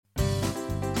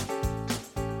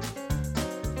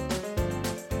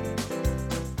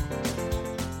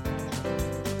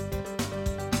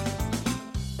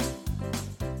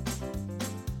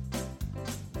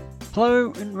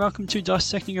Hello and welcome to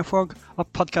Dissecting a Frog, a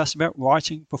podcast about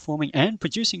writing, performing and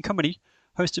producing comedy,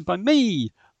 hosted by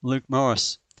me, Luke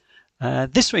Morris.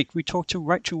 This week we talked to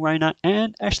Rachel Rayner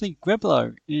and Ashley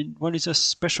Greblo in what is a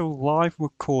special live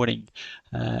recording,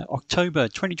 October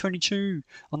 2022,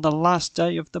 on the last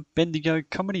day of the Bendigo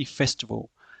Comedy Festival.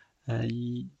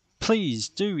 Please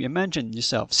do imagine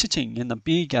yourself sitting in the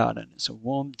beer garden. It's a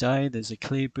warm day, there's a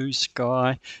clear blue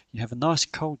sky, you have a nice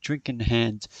cold drink in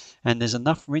hand, and there's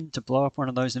enough wind to blow up one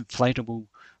of those inflatable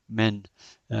men.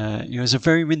 It was a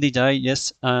very windy day,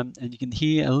 yes, and you can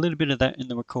hear a little bit of that in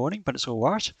the recording, but it's all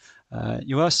right.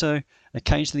 You also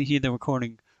occasionally hear the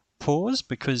recording pause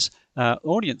because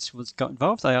audience got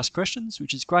involved. They asked questions,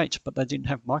 which is great, but they didn't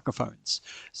have microphones.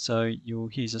 So you'll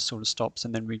hear the sort of stops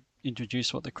and then we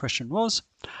introduce what the question was.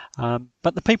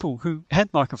 But the people who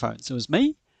had microphones, it was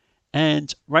me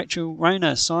and Rachel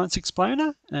Rayner, science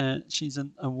explainer. She's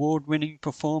an award-winning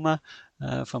performer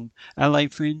from LA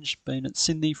Fringe, been at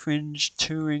Sydney Fringe,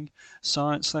 touring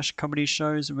science/comedy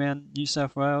shows around New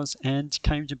South Wales, and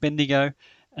came to Bendigo,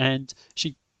 and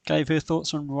she gave her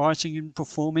thoughts on writing and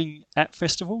performing at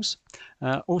festivals.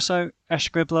 Also, Ash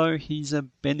Greblo, he's a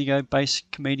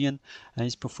Bendigo-based comedian.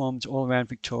 He's performed all around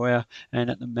Victoria and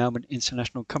at the Melbourne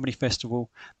International Comedy Festival,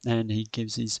 and he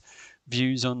gives his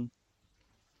views on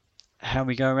how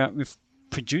we go about with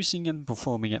producing and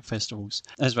performing at festivals,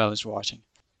 as well as writing.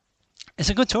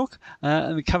 It's a good talk.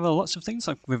 We cover lots of things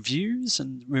like reviews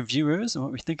and reviewers and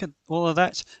what we think of all of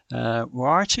that,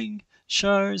 writing,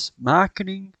 shows,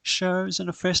 marketing shows and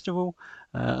a festival.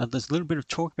 There's a little bit of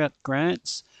talk about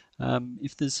grants.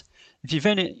 If you've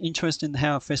any interest in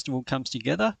how a festival comes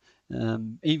together,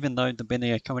 even though the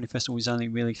Bendigo Comedy Festival is only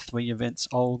really 3 events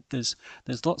old, there's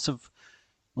lots of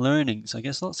learnings, I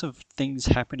guess, lots of things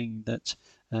happening that,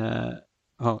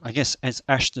 I guess as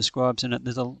Ash describes in it,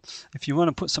 if you want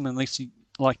to put something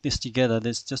like this together,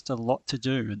 there's just a lot to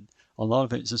do, and a lot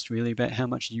of it is just really about how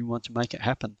much you want to make it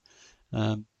happen.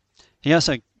 He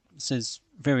also says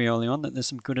very early on that there's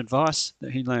some good advice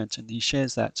that he learnt, and he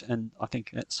shares that, and I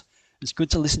think it's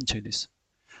good to listen to this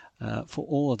for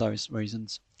all of those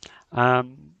reasons.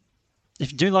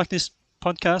 If you do like this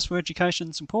podcast for education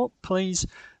and support, please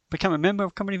become a member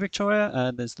of Comedy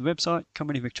Victoria. There's the website,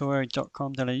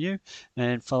 comedyvictoria.com.au,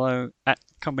 and follow at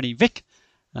ComedyVic.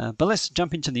 But let's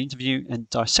jump into the interview and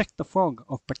dissect the frog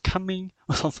of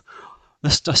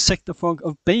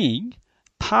being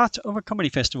part of a comedy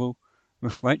festival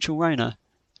with Rachel Rayner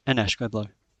and Ash Greblo.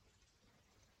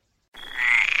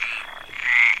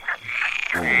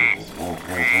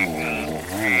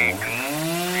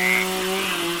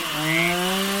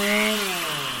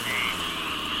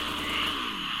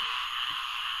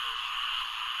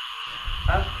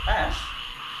 Ash,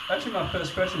 actually my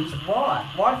first question is why?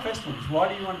 Why festivals? Why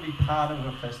do you want to be part of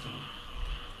a festival?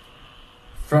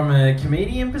 From a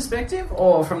comedian perspective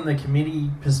or from the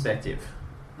committee perspective?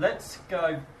 Let's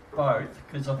go both,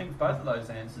 because I think both of those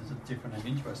answers are different and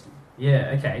interesting.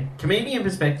 Yeah, okay. Comedian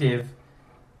perspective,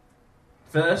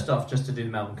 first off, just to do the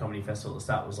Melbourne Comedy Festival at the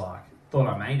start was like, thought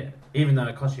I made it, even though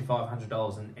it cost you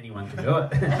 $500 and anyone can do it.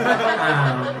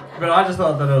 But I just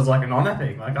thought that it was like an honour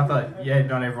thing. Like I thought, yeah,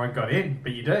 not everyone got in,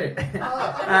 but you do.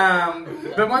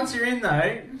 But once you're in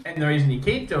though, and the reason you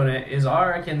keep doing it is I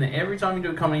reckon that every time you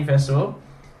do a comedy festival,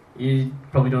 you're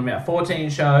probably doing about 14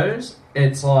 shows,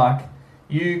 it's like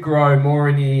you grow more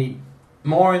in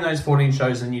those 14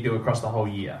 shows than you do across the whole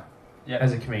year. Yep.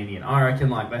 As a comedian. I reckon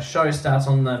like the show starts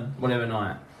on the whatever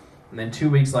night, and then 2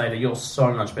 weeks later you're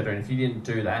so much better, and if you didn't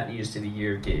do that and you just did a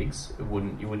year of gigs, you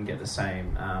wouldn't get the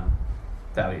same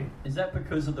value. Is that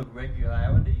because of the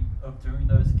regularity of doing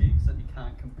those gigs that you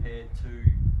can't compare to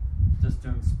just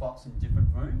doing spots in different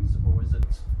rooms, or is it,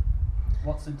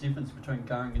 what's the difference between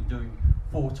going and doing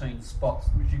 14 spots,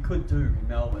 which you could do in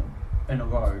Melbourne in a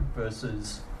row,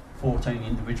 versus 14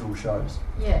 individual shows?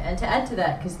 Yeah, and to add to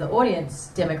that, because the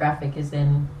audience demographic is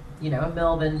then, a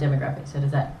Melbourne demographic, so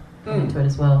does that come into it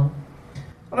as well?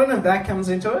 I don't know if that comes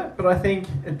into it, but I think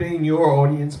it being your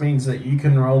audience means that you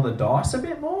can roll the dice a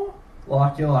bit more.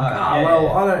 Like, you're like, I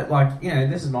don't,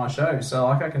 this is my show, so,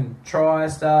 I can try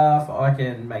stuff, I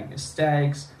can make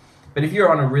mistakes. But if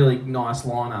you're on a really nice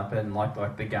lineup, and,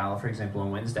 like the gala, for example,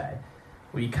 on Wednesday,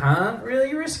 well, you can't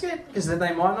really risk it, because then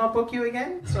they might not book you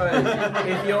again. So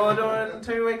if you're doing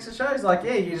 2 weeks of shows,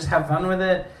 you just have fun with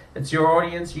it. It's your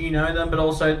audience, you know them, but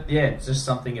also, it's just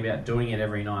something about doing it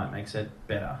every night makes it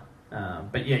better.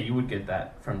 But you would get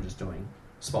that from just doing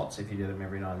spots if you do them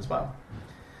every night as well.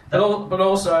 But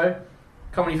also,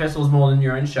 comedy festival is more than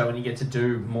your own show, and you get to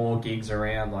do more gigs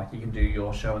around. Like, you can do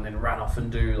your show and then run off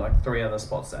and do 3 other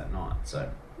spots that night. So,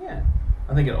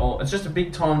 I think it's just a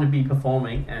big time to be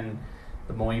performing, and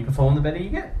the more you perform, the better you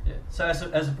get. Yeah. So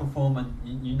as a performer,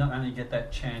 you not only get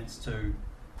that chance to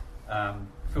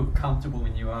feel comfortable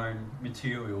in your own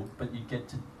material, but you get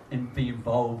to be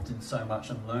involved in so much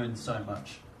and learn so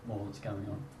much more that's going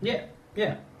on. Yeah.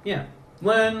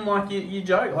 Learn, like, you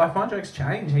joke. Like, my jokes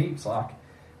change heaps, like,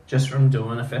 just from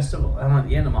doing a festival. And at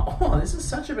the end, I'm like, oh, this is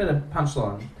such a better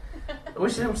punchline. I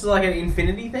wish it was like an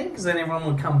infinity thing, because then everyone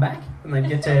would come back and they'd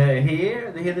get to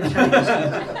hear the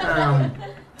change.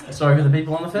 Sorry for the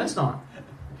people on the first night.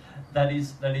 That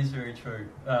is very true.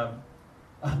 Now,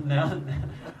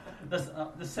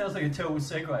 this sounds like a terrible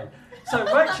segue. So,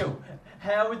 Rachel,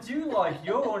 how would you like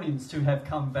your audience to have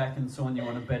come back and saw you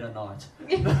on a better night?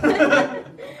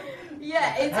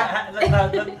 Yeah,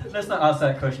 it's... Let's not ask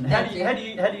that question. How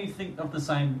do you think of the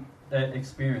same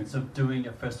experience of doing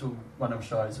a festival one-off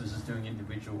shows versus doing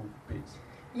individual bits?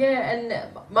 Yeah, and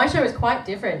my show is quite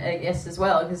different, I guess, as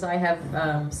well, because I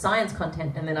have science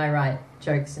content and then I write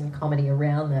jokes and comedy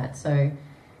around that. So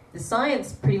the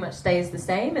science pretty much stays the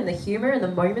same, and the humour and the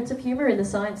moments of humour in the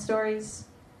science stories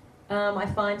I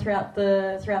find throughout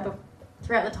the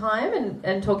time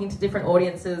and talking to different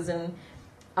audiences. And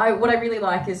what I really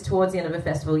like is towards the end of a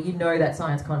festival, you know that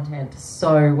science content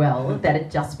so well that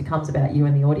it just becomes about you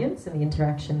and the audience and the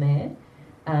interaction there.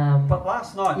 But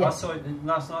last night, yeah. I saw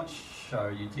last night's show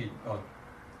you did.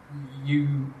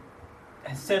 You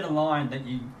said a line that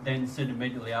you then said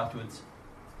immediately afterwards,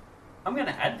 I'm going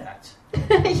to add that.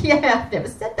 Yeah, I've never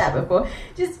said that before.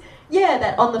 Just,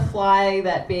 that on the fly,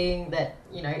 that being that,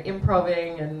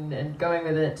 improving and going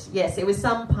with it. Yes, it was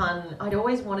some pun. I'd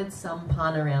always wanted some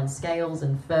pun around scales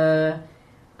and fur.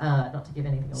 Not to give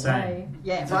anything away. Same.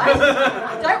 Yeah, right?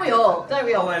 Don't we all?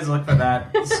 Always look for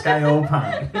that scale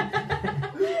pun.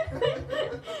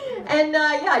 And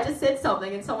I just said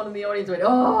something and someone in the audience went,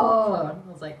 oh! And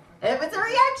I was like, if it's a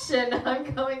reaction, I'm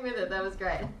going with it. That was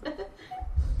great.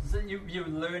 So you're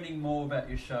learning more about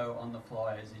your show on the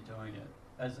fly as you're doing it,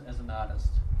 as an artist,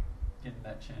 getting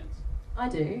that chance. I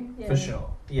do, yeah. For sure.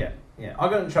 Yeah. I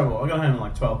got in trouble. I got home at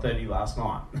like 12:30 last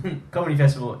night. Comedy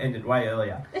festival ended way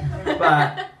earlier.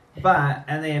 But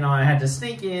and then I had to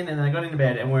sneak in, and then I got into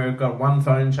bed, and we've got one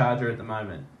phone charger at the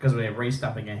moment because we're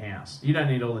restuffing a house. You don't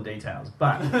need all the details,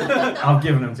 but I've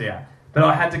given them to you. But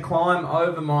I had to climb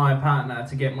over my partner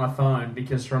to get my phone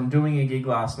because from doing a gig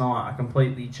last night, I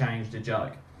completely changed a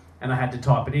joke. And I had to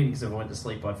type it in because if I went to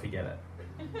sleep, I'd forget it.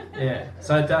 Yeah,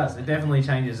 so it does. It definitely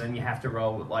changes, and you have to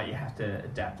roll, like, you have to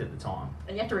adapt at the time.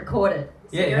 And you have to record it.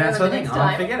 So that's the thing.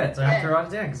 I forget it, so I have to Yeah. write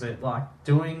it down because,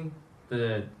 doing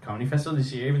the comedy festival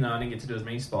this year, even though I didn't get to do as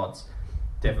many spots,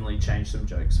 definitely changed some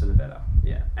jokes for the better.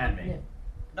 Yeah, and me. Yeah.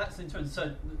 That's interesting.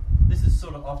 So this is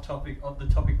sort of off topic, of the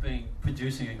topic being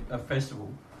producing a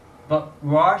festival, but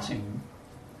writing.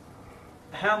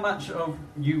 How much of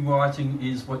you writing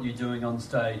is what you're doing on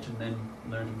stage, and then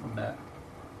learning from that?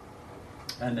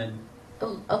 And then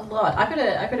A lot.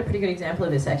 I got a pretty good example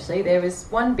of this actually. There was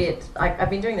one bit. I've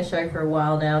been doing the show for a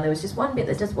while now. And there was just one bit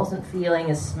that just wasn't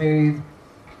feeling as smooth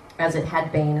as it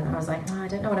had been, and I was like, I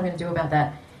don't know what I'm going to do about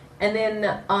that. And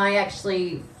then I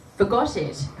actually forgot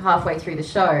it halfway through the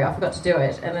show. I forgot to do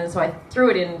it, and then so I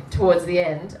threw it in towards the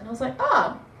end, and I was like,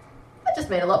 that just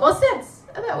made a lot more sense,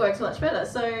 and that works much better.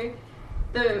 So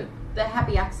the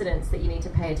happy accidents that you need to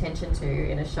pay attention to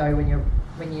in a show when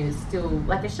you're still,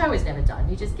 like, a show is never done.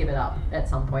 You just give it up at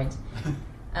some point.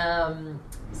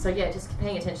 Just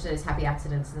paying attention to those happy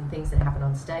accidents and things that happen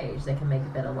on stage that can make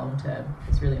it better long term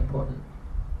is really important.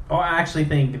 I actually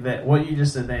think that what you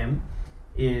just said then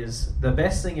is the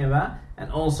best thing ever, and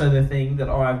also the thing that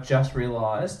I've just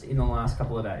realised in the last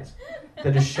couple of days,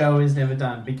 that a show is never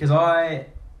done. Because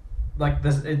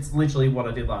it's literally what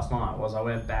I did last night, was I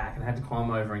went back and had to climb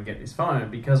over and get this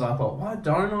phone because I thought, why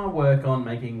don't I work on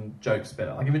making jokes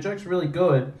better? Like, if a joke's really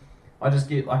good, I just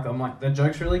get, I'm like, that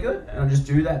joke's really good, and I just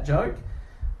do that joke.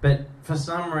 But for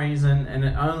some reason, and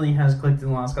it only has clicked in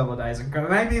the last couple of days, I go,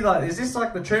 maybe, is this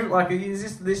the truth?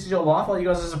 Is this is your life? You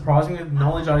guys are surprising me with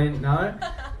knowledge I didn't know?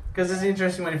 Because it's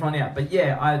interesting when you find out. But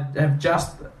yeah, I have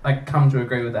just come to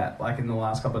agree with that, in the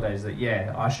last couple of days, that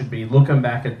yeah, I should be looking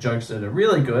back at jokes that are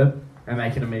really good and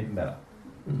making them even better.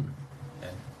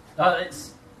 Yeah.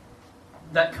 It's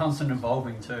that constant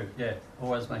evolving too. Yeah,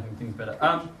 always making things better.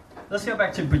 Let's go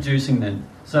back to producing then.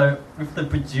 So with the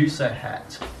producer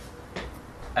hat,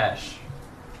 Ash,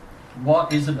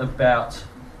 what is it about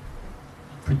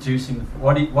producing?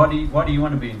 Why do you want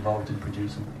to be involved in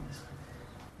producing things?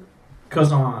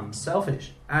 Because I'm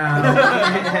selfish.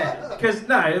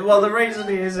 The reason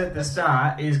is at the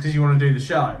start is because you want to do the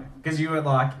show. Because you were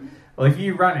like, Well, if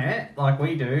you run it like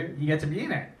we do, you get to be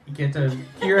in it. You get to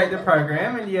curate the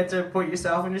program, and you get to put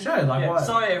yourself in the show. Like, what?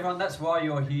 Sorry, everyone, that's why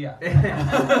you're here.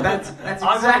 that's exactly.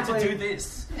 I want to do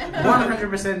this.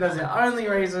 100% that's the only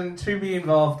reason to be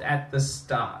involved at the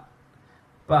start.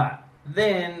 But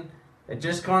then it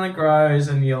just kind of grows,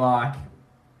 and you like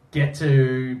get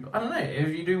to, I don't know,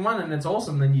 if you do one and it's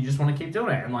awesome, then you just want to keep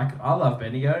doing it. And like, I love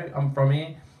Bendigo. I'm from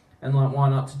here, and like, why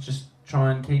not to just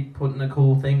try and keep putting a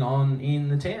cool thing on in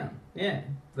the town? Yeah,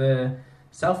 the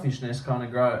selfishness kind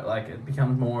of grow, like it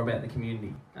becomes more about the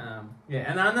community.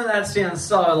 And I know that sounds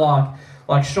so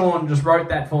like Sean just wrote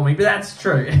that for me, but that's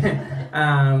true.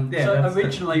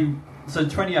 Originally,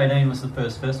 2018 was the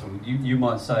first festival. You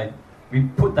might say we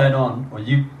put that on, or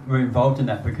you were involved in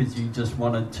that because you just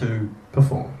wanted to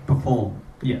perform.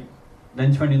 Yeah.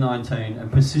 Then 2019,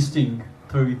 and persisting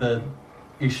through the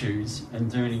issues and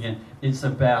doing it again. It's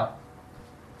about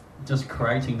just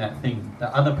creating that thing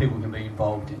that other people can be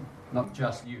involved in, not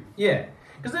just you. Yeah,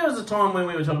 because there was a time when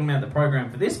we were talking about the program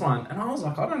for this one, and I was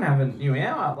like, I don't have a new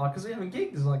hour, like, because we haven't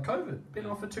gigged. It's like COVID, been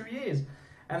off for 2 years,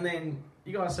 and then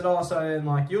you guys said, oh, so and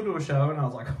like you'll do a show, and I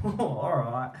was like, oh, all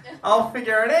right, I'll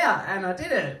figure it out, and I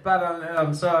did it. But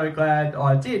I'm so glad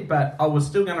I did. But I was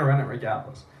still going to run it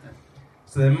regardless. Yeah.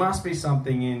 So there must be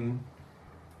something in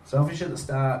selfish at the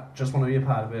start, just want to be a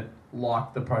part of it,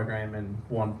 like the program, and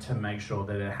want to make sure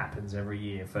that it happens every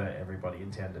year for everybody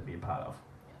in town to be a part of.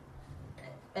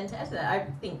 And to add to that, I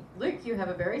think, Luke, you have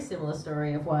a very similar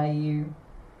story of why you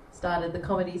started the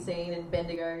comedy scene in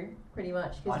Bendigo, pretty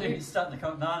much. I didn't start the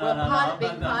comedy. No. Part of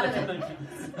it.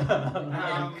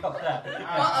 Cop that.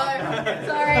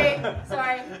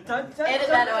 Sorry. Don't edit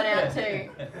that one out too.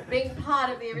 Being part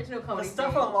of the original comedy the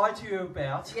stuff scene. I lied to you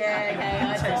about.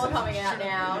 Yeah, okay, it's all coming out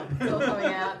now. It's all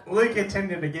coming out. Luke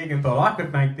attended a gig and thought, I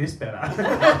could make this better.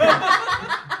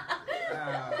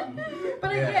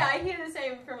 But yeah, I hear the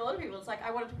same from a lot of people. It's like,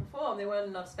 I wanted to perform, there weren't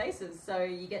enough spaces, so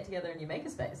you get together and you make a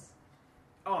space.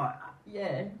 Oh,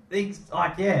 yeah. I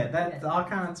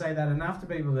can't say that enough to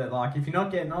people that, like, if you're not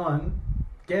getting on,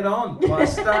 get on by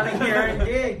starting your own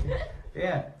gig.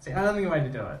 Yeah, it's the only way to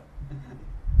do it.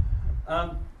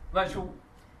 Rachel,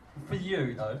 for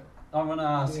you, though, I want to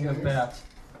ask you about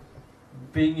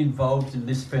being involved in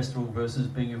this festival versus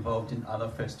being involved in other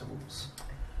festivals.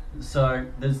 So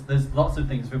there's lots of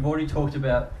things. We've already talked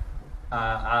about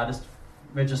artist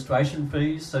registration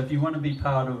fees. So if you want to be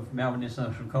part of Melbourne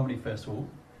International Comedy Festival,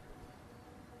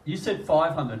 you said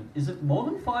 500. Is it more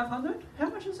than 500? How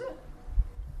much is it?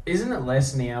 Isn't it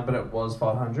less now? But it was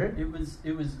 500. It was.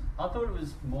 I thought it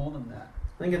was more than that.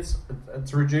 I think it's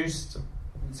reduced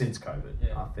since COVID.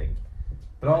 Yeah. I think.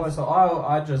 But I always thought,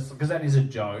 I just, because that is a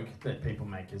joke that people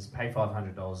make, is pay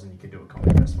 $500 and you can do a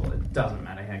comedy festival. It doesn't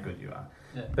matter how good you are.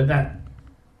 Yeah. But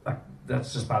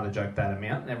that's just part of the joke, that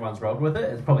amount. Everyone's rolled with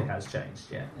it. It probably has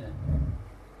changed, yeah.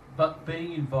 But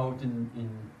being involved in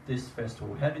this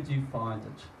festival, how did you find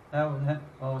it?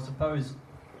 Well, I suppose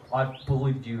I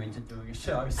bullied you into doing a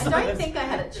show. So I don't think I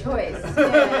had a choice.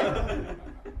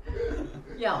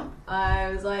 Yeah, I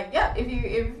was like, yeah, if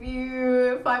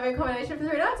you find me accommodation for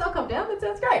 3 nights, I'll come down. That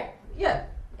sounds great. Yeah.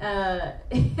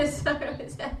 So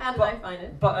how did I find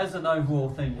it? But as an overall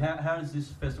thing, how does this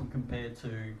festival compare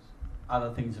to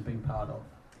other things you've been part of?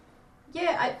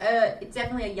 Yeah, it's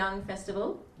definitely a young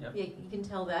festival. Yep. Yeah, you can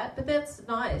tell that. But that's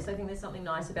nice. I think there's something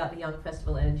nice about the young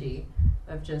festival energy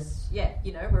of just,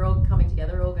 we're all coming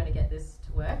together, we're all going to get this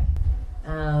to work.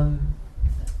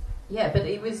 But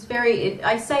it was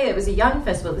I say it was a young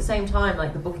festival at the same time,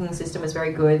 like the booking system was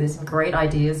very good. There's some great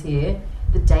ideas here.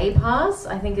 The day pass,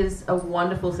 I think, is a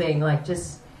wonderful thing. Like,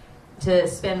 just to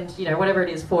spend, whatever it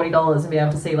is, $40 and be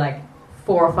able to see like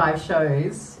 4 or 5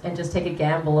 shows and just take a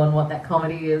gamble on what that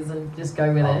comedy is and just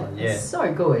go with it. Yeah. It's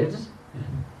so good.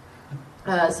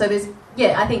 So there's,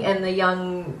 I think, and a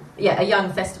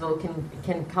young festival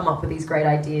can come up with these great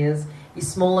ideas. You're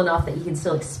small enough that you can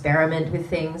still experiment with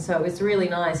things. So it was really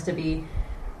nice to be...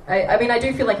 I mean, I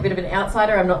do feel like a bit of an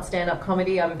outsider. I'm not stand-up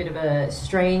comedy. I'm a bit of a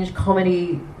strange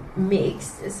comedy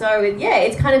mix. So,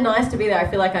 it's kind of nice to be there. I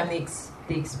feel like I'm the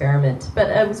experiment. But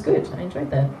it was good. I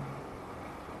enjoyed that.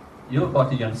 You look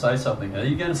like you're going to say something. Are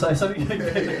you going to say something?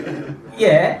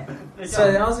 Yeah.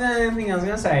 So that was the only thing I was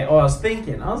going to say. Or I was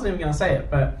thinking. I wasn't even going to say it.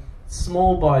 But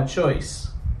small by choice.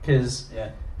 Because...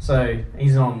 So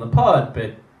he's on the pod,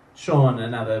 but... Sean,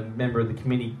 another member of the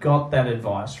committee, got that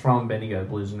advice from Bendigo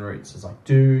Blues and Roots. It's like,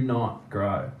 do not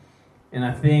grow. And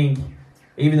I think,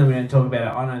 even though we don't talk about it,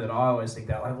 I know that I always think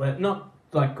that, like, not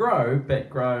like grow, but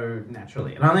grow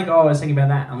naturally. And I think I always think about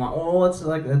that. I'm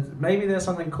like, maybe there's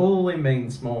something cool in being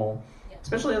small. Yeah.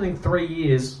 Especially, I think 3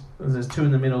 years, there's 2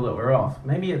 in the middle that we're off.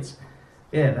 Maybe it's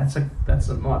yeah,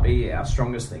 might be our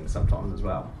strongest thing sometimes as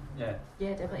well. Yeah.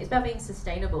 Yeah, definitely. It's about being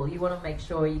sustainable. You want to make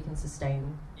sure you can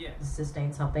sustain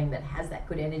something that has that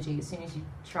good energy. As soon as you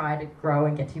try to grow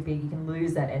and get too big, you can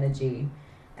lose that energy.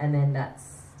 And then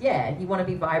you want to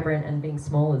be vibrant, and being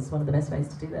small is one of the best ways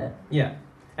to do that. Yeah.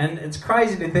 And it's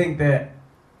crazy to think that,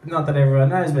 not that everyone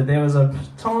knows, but there was a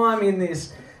time in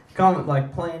this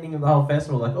planning of the whole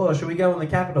festival, like, oh, should we go in the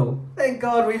capital? Thank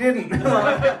God we didn't.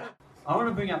 I want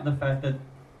to bring up the fact that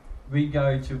we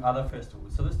go to other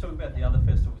festivals. So let's talk about the other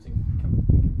festivals in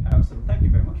comparison. Thank you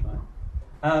very much, mate.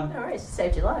 No worries,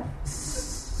 saved your life.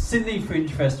 Sydney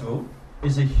Fringe Festival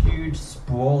is a huge,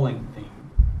 sprawling thing.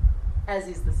 As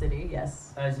is the city,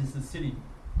 yes. As is the city,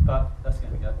 but that's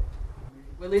going to go.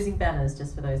 We're losing banners,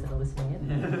 just for those that are listening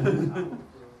in.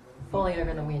 Falling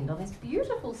over in the wind on this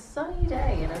beautiful sunny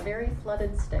day in a very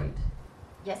flooded state.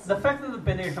 Yes? The fact that the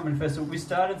Bendigo Comedy Festival, we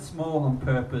started small on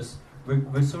purpose.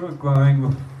 We're sort of growing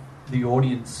with the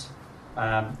audience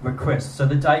requests. So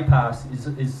the day pass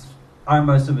is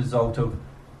almost a result of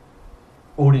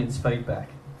audience feedback.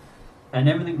 And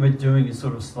everything we're doing is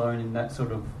sort of slowing in that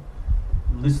sort of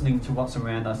listening to what's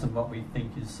around us and what we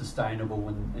think is sustainable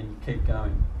and keep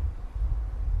going.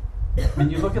 When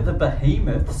you look at the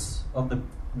behemoths of the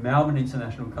Melbourne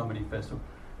International Comedy Festival,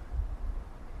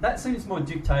 that seems more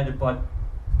dictated by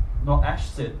what Ash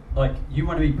said, like, you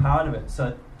want to be part of it.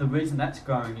 So the reason that's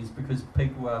growing is because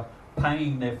people are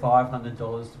paying their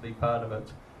 $500 to be part of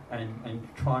it and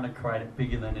trying to create it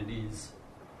bigger than it is.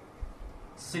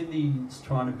 Sydney's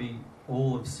trying to be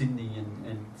all of Sydney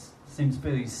and seems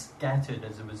very scattered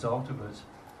as a result of it.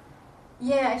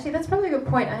 Yeah, actually, that's probably a good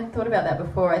point. I hadn't thought about that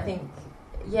before. I think,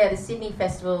 the Sydney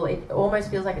Festival, it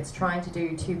almost feels like it's trying to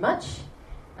do too much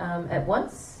at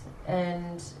once.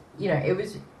 And,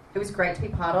 it was great to be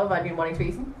part of. I'd been wanting to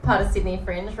be part of Sydney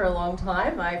Fringe for a long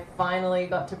time. I finally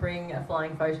got to bring a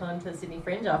flying photon to Sydney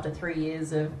Fringe after 3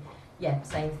 years of,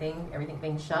 same thing, everything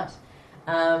being shut.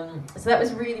 So that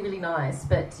was really, really nice.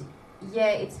 But,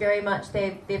 it's very much,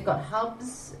 they've got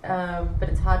hubs, but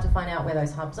it's hard to find out where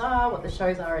those hubs are, what the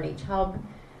shows are at each hub.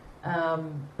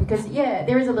 Because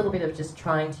there is a little bit of just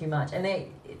trying too much, and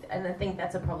I think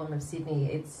that's a problem of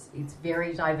Sydney. It's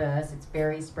very diverse, it's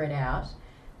very spread out.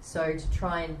 So to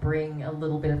try and bring a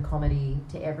little bit of comedy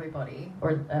to everybody,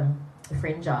 or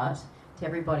fringe art to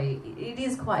everybody, it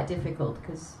is quite difficult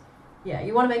because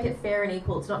you want to make it fair and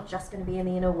equal. It's not just going to be in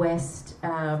the inner west,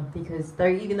 because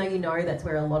even though that's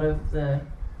where a lot of the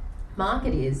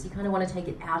market is, you kind of want to take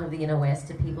it out of the inner west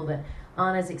to people that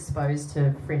aren't as exposed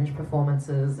to fringe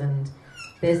performances, and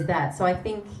there's that. So I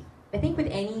think with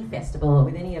any festival or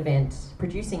with any event,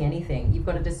 producing anything, you've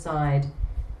got to decide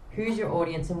who's your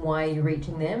audience and why you're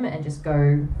reaching them, and just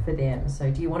go for them.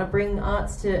 So do you want to bring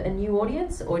arts to a new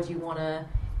audience, or do you want to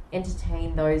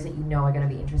entertain those that you know are going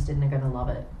to be interested and are going to love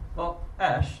it? Well,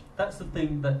 Ash, that's the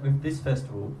thing that with this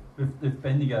festival, with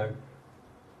Bendigo,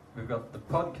 we've got the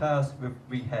podcast,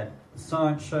 we had the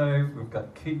science show, we've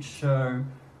got kids show,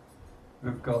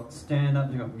 we've got stand-up,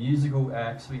 we've got musical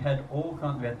acts, we had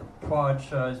the pride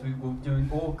shows, we were doing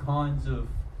all kinds of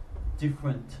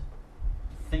different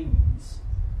things.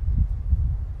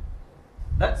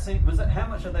 How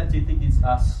much of that do you think is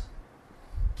us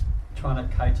trying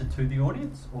to cater to the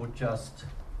audience, or just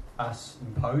us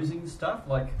imposing stuff?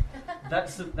 Like,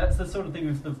 that's the sort of thing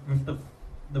with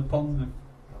the problem with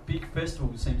big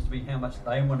festivals seems to be how much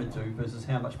they want to do versus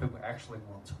how much people actually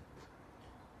want.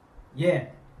 Yeah,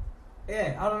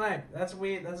 I don't know. That's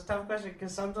weird. That's a tough question,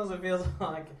 because sometimes it feels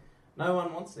like no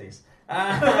one wants this.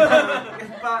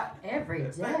 But every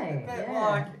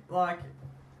day, like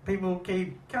people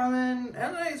keep coming. I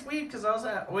don't know. It's weird because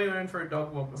we were in for a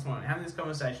dog walk this morning, having this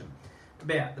conversation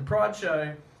about the Pride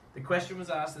show. The question was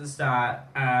asked at the start,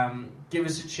 give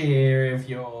us a cheer if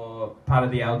you're part of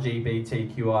the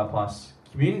LGBTQI plus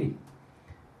community.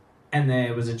 And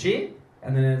there was a cheer,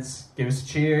 and then it's give us a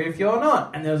cheer if you're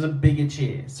not, and there was a bigger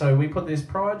cheer. So we put this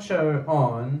Pride show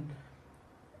on,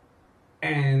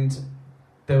 and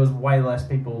there was way less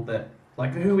people that,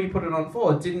 who we put it on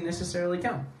for didn't necessarily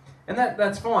come. And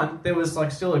that's fine. There was,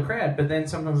 still a crowd, but then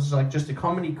sometimes it's, just a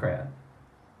comedy crowd.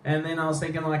 And then I was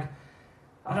thinking,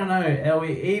 I don't know,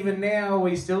 are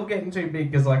we still getting too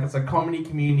big? Because, it's a comedy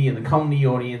community, and the comedy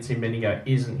audience in Bendigo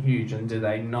isn't huge, and do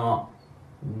they not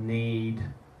need...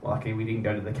 Lucky we didn't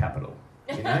go to the capital,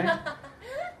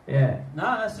 Yeah. No,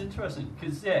 that's interesting,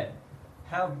 because,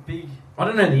 how big... I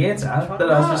don't know the answer, but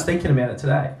I was just thinking about it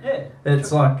today. Yeah.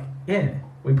 It's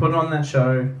we put on that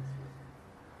show,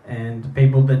 and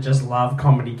people that just love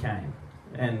comedy came.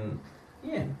 And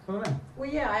Yeah, I don't know. Well,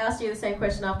 yeah, I asked you the same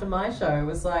question after my show. It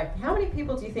was like, how many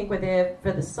people do you think were there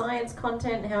for the science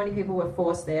content? How many people were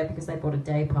forced there because they bought a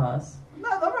day pass?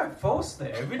 No, they weren't forced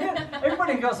there.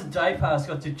 Everybody who got a day pass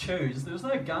got to choose. There was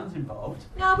no guns involved.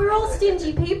 No, we're all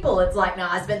stingy people. It's like,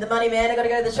 nah, I spent the money, man. I got to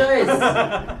go to the shows.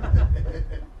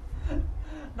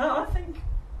 No,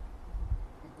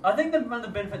 I think that one of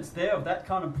the benefits there of that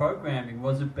kind of programming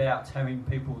was about having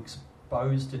people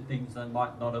exposed to things they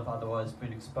might not have otherwise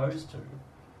been exposed to.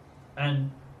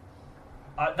 And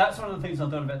that's one of the things I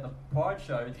thought about the Pride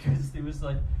show, because there was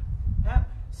like,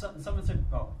 someone said,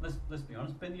 well, let's be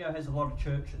honest, Bendigo has a lot of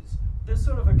churches. There's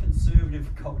sort of a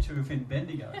conservative culture within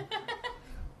Bendigo.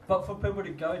 But for people to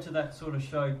go to that sort of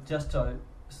show just to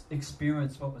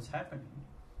experience what was happening,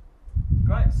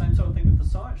 great. Same sort of thing with the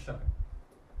science show.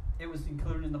 It was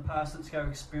included in the past. Let's go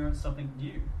experience something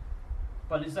new.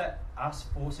 But is that us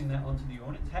forcing that onto the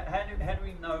audience? How do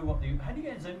we know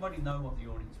does anybody know what the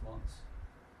audience wants?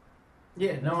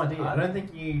 Yeah, no idea. I don't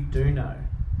think you do know.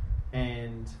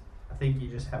 And I think you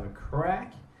just have a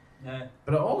crack. Yeah.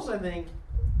 But I also think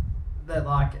that,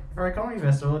 like, for a comedy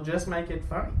festival, just make it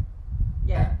funny.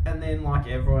 Yeah. And then, like,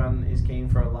 everyone is keen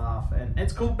for a laugh. And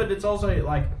it's cool, but it's also,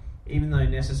 like, even though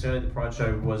necessarily the Pride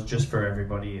show was just for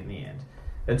everybody in the end,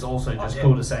 it's also just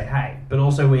cool to say, hey, but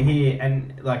also we're here,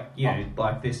 and, like, you know,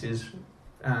 like, this is...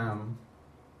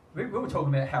 We were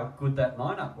talking about how good that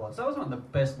lineup was. That was one of the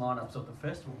best lineups of the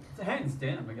festival. It's hands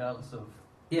down, regardless of...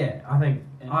 Yeah, I think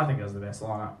it was the best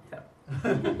lineup.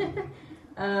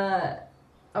 Yeah.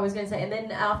 I was going to say, and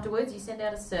then afterwards you send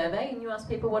out a survey and you ask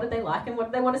people what did they like and what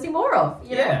do they want to see more of.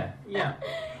 You know? Yeah.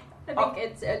 I think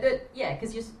it's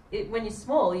because when you're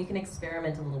small, you can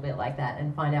experiment a little bit like that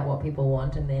and find out what people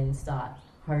want and then start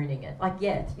honing it. Like,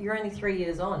 you're only 3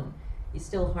 years on, you're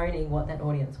still honing what that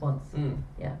audience wants.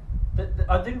 Yeah.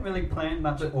 I didn't really plan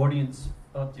much audience.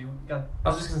 Oh, do you go? I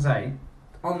was just going to say,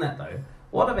 on that though,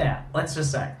 what about, let's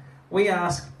just say, we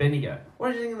asked Bendigo,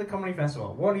 what do you think of the comedy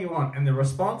festival? What do you want? And the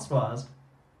response was,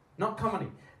 not comedy.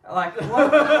 Like, because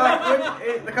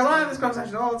I have this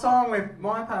conversation all the time with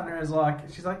my partner. Is like,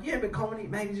 she's like, yeah, but comedy,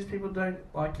 maybe just people don't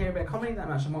like care about comedy that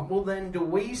much. I'm like, well, then do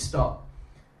we stop?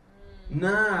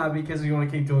 Nah, because we want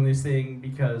to keep doing this thing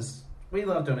because we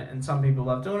love doing it, and some people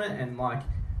love doing it, and like,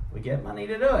 we get money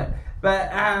to do it. But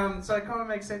so it kind of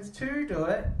makes sense to do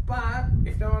it. But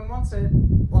if no one wants it,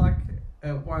 like,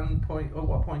 at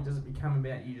what point does it become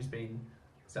about you just being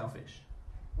selfish?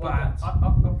 Well, But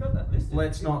I've got that listed.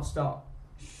 let's not stop.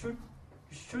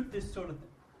 Should this sort of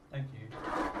thank you.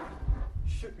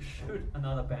 Should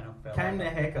another banner fell Came to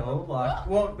over? heckle, like,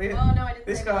 well, no, I didn't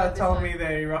this say guy that this told time. me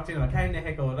that he rocked in. I came to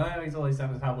heckle, and all he's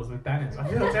done is help us with banners. I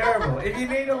feel terrible. If you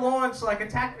need a launch, like,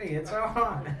 attack me. It's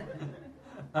alright.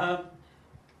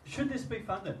 Should this be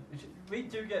funded? We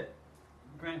do get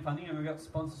grant funding and we've got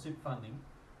sponsorship funding,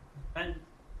 and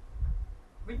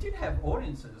we did have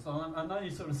audiences. I know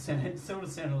you sort of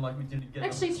sounded like we didn't get.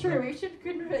 Actually, true. We should.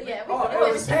 Yeah.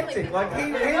 It was hectic. Like,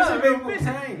 heaps of people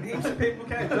came. Heaps of people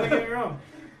came. Don't get me wrong.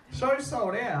 Shows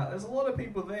sold out. There's a lot of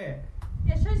people there.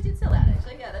 Yeah, shows did sell out.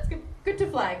 Actually, yeah, that's good. Good to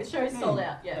flag. The show's sold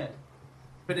out. Yeah.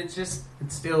 But it's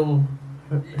still.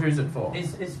 Who's it for?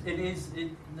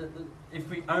 If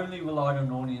we only relied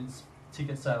on audience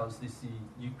ticket sales this year,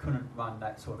 you couldn't run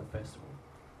that sort of festival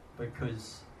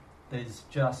because there's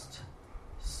just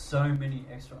so many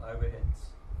extra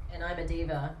overheads. And I'm a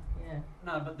diva. Yeah.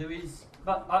 No, but there is.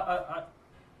 But I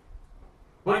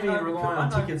What do you know- rely I on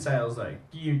know- ticket sales though?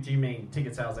 Do you mean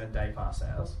ticket sales and day pass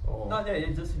sales? Or No, yeah,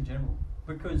 just in general.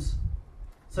 Because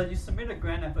so you submit a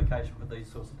grant application for these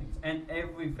sorts of things, and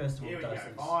every festival Here we does go,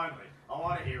 this. finally. I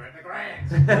want to hear it. The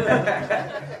grants.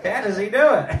 how does he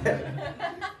do it?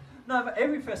 No, but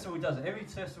every festival does it. Every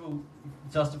festival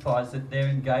justifies that their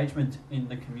engagement in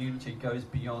the community goes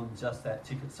beyond just that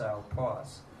ticket sale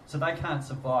price. So they can't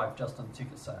survive just on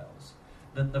ticket sales.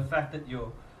 The fact that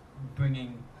you're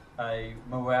bringing a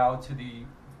morale to the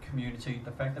community,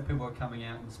 the fact that people are coming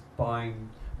out and buying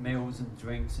meals and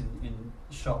drinks in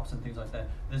shops and things like that,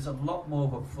 there's a lot more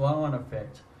of a flow-on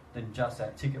effect than just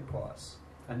that ticket price.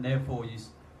 And therefore,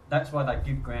 that's why they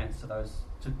give grants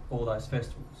to all those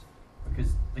festivals,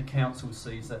 because the council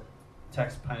sees that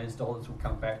taxpayers' dollars will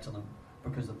come back to them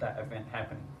because of that event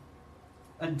happening.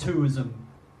 And tourism,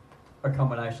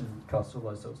 accommodation costs, all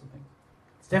those sorts of things.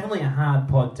 It's definitely a hard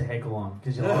pod to heckle on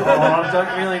because you're like, I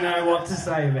don't really know what to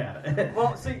say about it.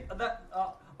 Well, see, that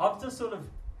I've just sort of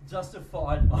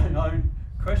justified my own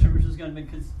question, which is going to be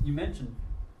because you mentioned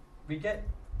we get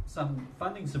some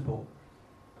funding support.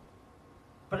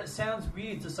 But it sounds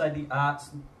weird to say the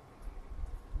arts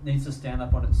needs to stand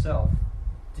up on itself.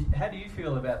 How do you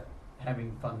feel about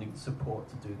having funding support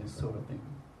to do this sort of thing?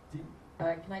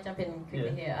 Can I jump in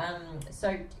quickly Yeah. here?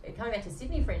 So coming back to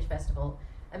Sydney Fringe Festival,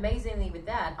 amazingly with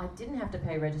that, I didn't have to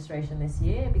pay registration this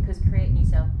year because Create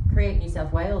New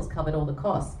South Wales covered all the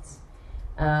costs,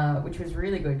 which was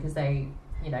really good because they,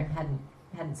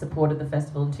 hadn't supported the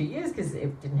festival in 2 years because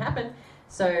it didn't happen.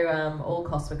 So all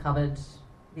costs were covered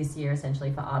this year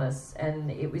essentially for artists,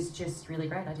 and it was just really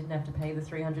great. I didn't have to pay the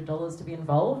 $300 to be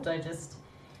involved. I just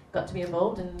got to be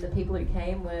involved, and the people who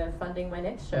came were funding my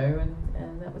next show,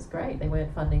 and that was great. They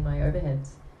weren't funding my overheads.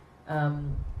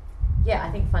 I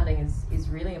think funding is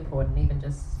really important, even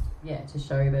just to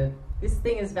show that this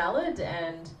thing is valid,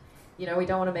 and we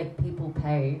don't want to make people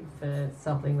pay for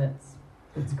something that's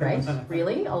great,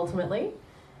 really, ultimately,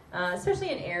 especially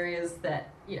in areas that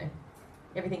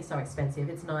everything's so expensive.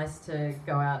 It's nice to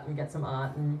go out and get some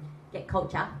art and get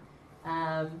culture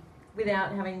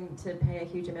without having to pay a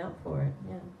huge amount for it.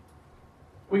 Yeah.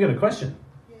 We got a question.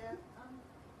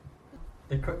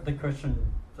 The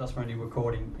question, just for any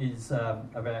recording, is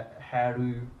about how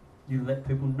do you let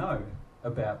people know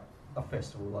about a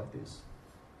festival like this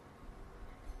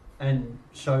and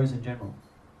shows in general.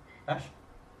 Ash?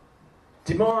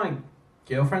 Did my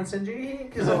girlfriend send you here?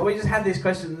 Because we just had this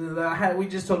question. We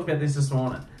just talked about this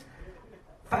morning.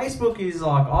 Facebook is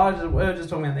like, we were just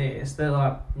talking about this. They're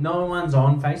like, no one's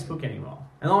on Facebook anymore.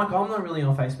 And I'm not really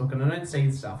on Facebook, and I don't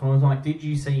see stuff. And I was like, did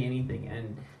you see anything?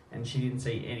 And she didn't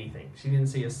see anything. She didn't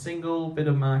see a single bit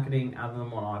of marketing other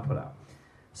than what I put up.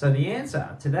 So the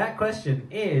answer to that question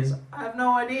is, I have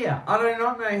no idea. I do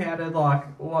not know how to,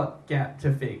 what gap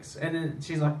to fix. And then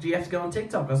she's like, do you have to go on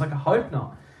TikTok? I was like, I hope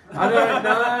not. I don't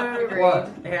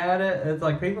know it's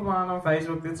like people aren't on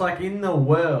Facebook. It's like in the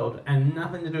world and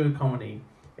nothing to do with comedy.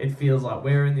 It feels like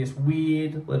we're in this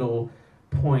weird little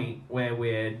point where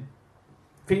we're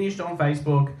finished on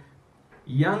Facebook,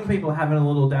 young people having a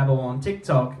little dabble on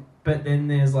TikTok, but then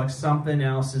there's something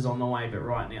else is on the way, but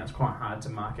right now it's quite hard to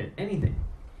market anything.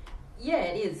 Yeah,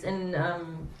 it is. And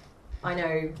I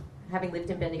know, having lived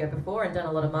in Bendigo before and done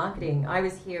a lot of marketing, I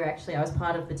was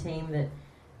part of the team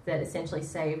that essentially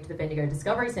saved the Bendigo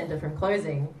Discovery Centre from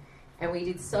closing. And we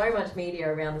did so much media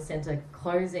around the centre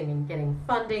closing and getting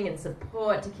funding and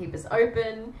support to keep us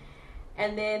open.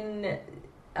 And then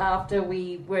after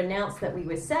we were announced that we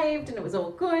were saved and it was all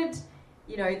good,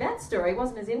 that story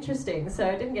wasn't as interesting. So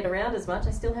I didn't get around as much.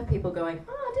 I still have people going,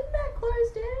 didn't that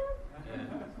close down?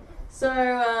 Yeah. So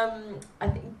I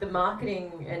think the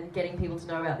marketing and getting people to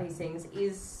know about these things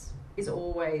is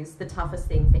always the toughest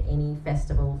thing for any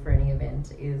festival, for any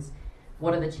event, is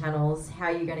what are the channels, how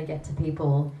are you going to get to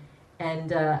people?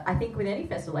 And I think with any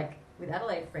festival, like with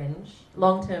Adelaide Fringe,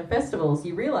 long-term festivals,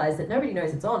 you realise that nobody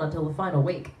knows it's on until the final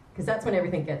week, because that's when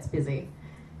everything gets busy.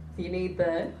 So you need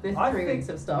the 3 weeks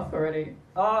of stuff already.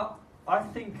 I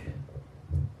think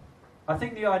the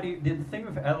thing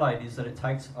with Adelaide is that it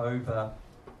takes over.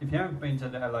 If you haven't been to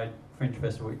the Adelaide Fringe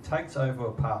Festival, it takes over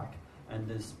a park, and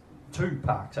there's 2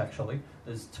 parks actually.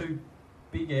 There's 2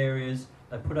 big areas.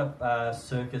 They put up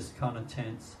circus kind of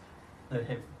tents that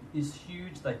is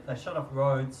huge. They shut off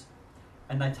roads,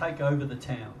 and they take over the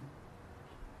town.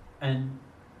 And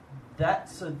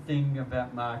that's a thing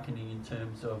about marketing in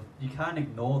terms of you can't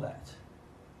ignore that.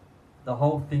 The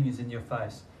whole thing is in your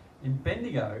face. In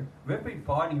Bendigo, we've been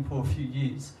fighting for a few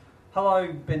years.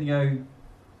 Hello, Bendigo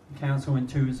Council and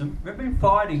Tourism. We've been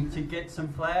fighting to get some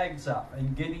flags up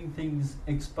and getting things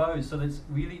exposed so that it's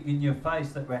really in your face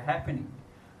that we're happening.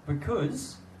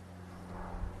 Because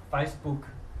Facebook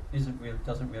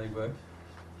doesn't really work.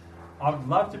 I would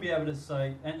love to be able to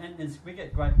say, and we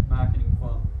get great marketing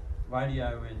from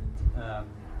radio and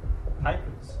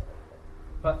papers,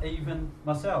 but even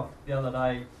myself, the other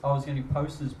day, I was getting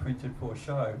posters printed for a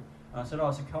show, and I said,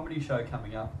 it's a comedy show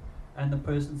coming up, and the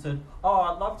person said,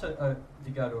 I'd love to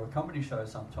go to a comedy show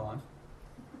sometime.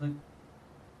 Like,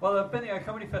 well, the Bendigo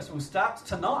Comedy Festival starts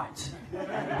tonight.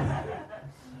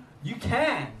 You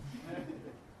can.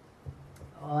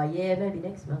 Oh yeah, maybe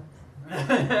next month.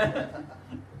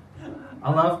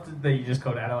 I loved that you just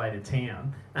called Adelaide a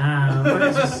town.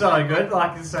 It's just so good,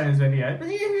 like the same as video. But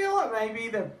you feel like maybe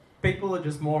that people are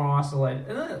just more isolated.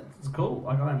 And it's cool,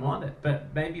 I don't mind it.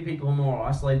 But maybe people are more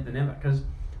isolated than ever. Because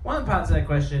one of the parts of that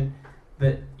question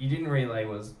that you didn't relay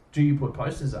was, do you put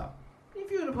posters up?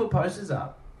 If you were to put posters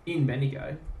up in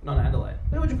Bendigo, not Adelaide,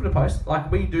 where would you put a poster?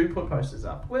 Like, we do put posters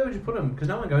up. Where would you put them? Because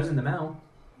no one goes in the mail.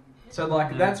 So,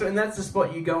 that's the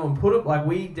spot you go and put it. Like,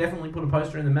 we definitely put a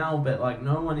poster in the mail, but,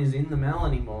 no one is in the mail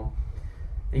anymore.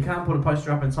 You can't put a poster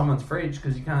up in someone's fridge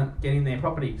because you can't get in their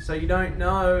property. So you don't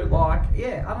know, I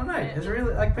don't know. It's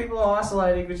really, people are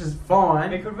isolating, which is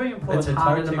fine. It could be important it's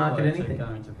harder to market anything. To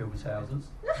go into people's houses.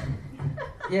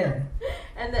 Yeah.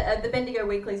 And the Bendigo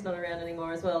Weekly's not around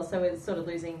anymore as well, so it's sort of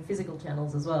losing physical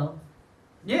channels as well.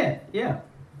 Yeah.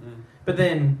 But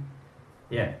then,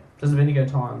 does the Bendigo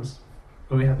Times...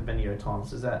 Well, we have the Bendigo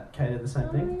Times. Does that cater the same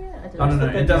thing? Yeah, I don't know.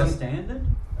 It doesn't... Standard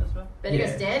as well? Bendigo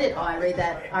Standard. Oh, I read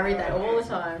that all the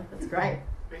time. That's great.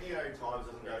 Bendigo Times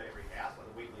doesn't go to every house, but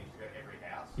the Weekly used to go to every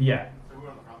house. Yeah. So we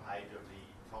were on the front page of the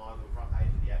Times, we were front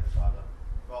page of the Advertiser.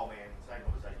 Oh man, same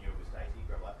conversation you had with Stacey,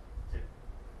 Greblo. Said,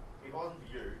 if it wasn't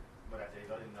for you, but I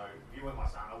didn't know, if you weren't my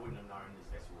son, I wouldn't have known this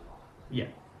festival was on. Yeah.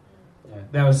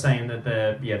 They were saying that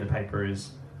the paper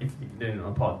is, if you didn't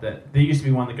on the pod, that there used to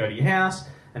be one that go to your house,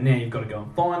 and now you've got to go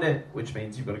and find it, which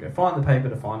means you've got to go find the paper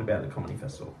to find about the comedy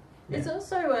festival. Yeah. It's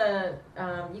also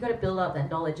you got to build up that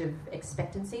knowledge of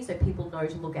expectancy, so people know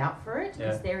to look out for it.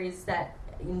 Because there is that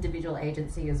individual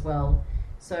agency as well.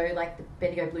 So, like the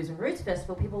Bendigo Blues and Roots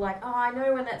Festival, people are like, oh, I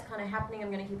know when that's kind of happening.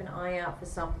 I'm going to keep an eye out for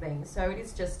something. So it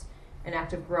is just an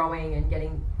act of growing and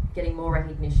getting more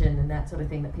recognition and that sort of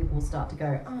thing that people will start to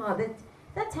go, oh,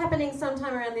 that's happening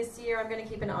sometime around this year. I'm going to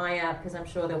keep an eye out because I'm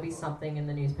sure there'll be something in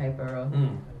the newspaper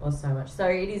or so much. So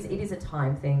it is a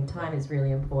time thing. Time is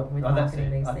really important with marketing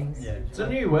these things. Yeah, it's a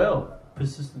new world.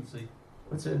 Persistency.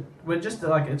 We're just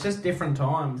like, it's just different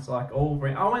times. Like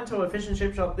I went to a fish and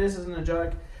chip shop. This isn't a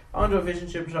joke. I went to a fish and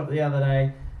chip shop the other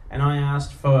day, and I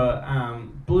asked for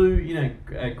blue,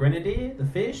 grenadier, the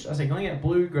fish. I said, can I get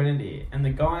blue grenadier? And the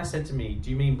guy said to me, do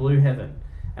you mean blue heaven?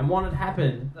 And what had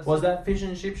happened was that fish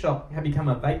and chip shop had become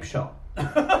a vape shop.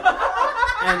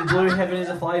 And Blue Heaven is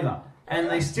a flavour. And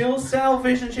they still sell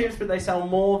fish and chips, but they sell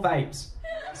more vapes.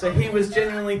 So he was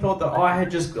genuinely thought that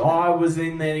I was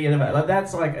in there to get a vape. Like,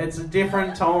 that's like, it's a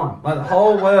different time. Like, the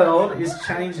whole world is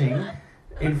changing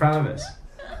in front of us.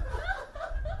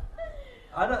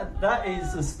 That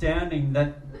is astounding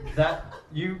that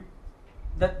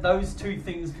those two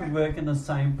things can work in the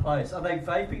same place. Are they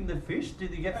vaping the fish? Do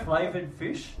they get flavoured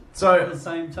fish at the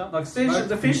same time? Like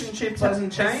the fish and chips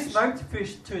hasn't changed. Smoked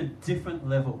fish to a different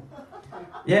level.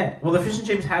 Yeah, well, the fish and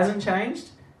chips hasn't changed.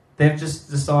 They've just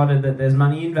decided that there's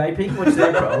money in vaping,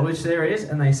 which there is,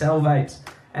 and they sell vapes.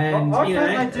 And why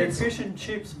can't they do fish and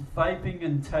chips, vaping,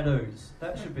 and tattoos?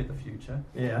 That should be the future.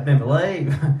 Yeah, I never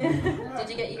leave. Did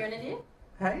you get your grenadier?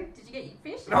 Hey? Did you get your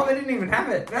fish? No, they didn't even have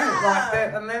it. No,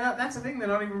 that's the thing. They're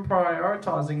not even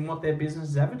prioritising what their business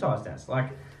is advertised as. Like,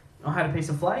 I had a piece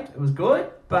of flake. It was good,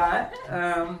 but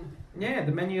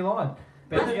the menu lied.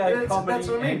 Bendigo Comedy that's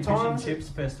what I mean. and Fish and Chips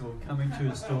Festival coming to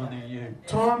a store near you.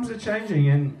 Times are changing,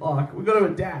 and we've got to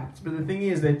adapt. But the thing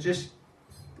is, they're just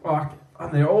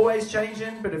and they're always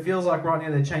changing. But it feels like right now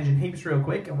they're changing heaps real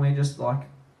quick, and we're just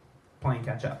playing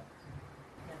catch up.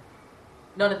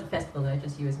 Not at the festival though,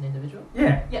 just you as an individual.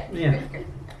 Yeah. Great.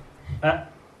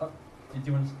 Did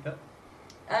you want to go?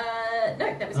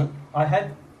 No, that was it. I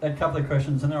had a couple of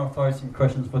questions, and then I'll throw some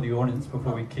questions for the audience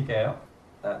before we kick out.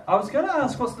 I was going to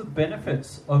ask, what's the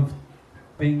benefits of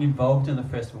being involved in the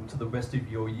festival to the rest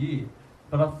of your year?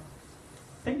 But I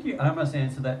think you almost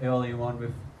answered that earlier on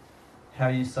with how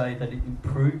you say that it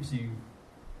improves you.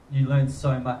 You learn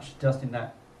so much just in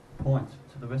that point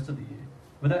to the rest of the year.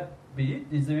 Would that be it?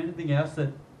 Is there anything else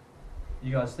that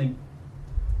you guys think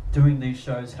doing these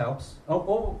shows helps?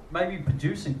 Or maybe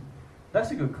producing?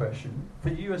 That's a good question. For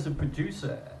you as a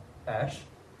producer, Ash,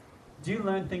 do you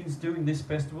learn things doing this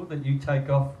festival that you take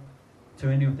off to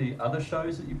any of the other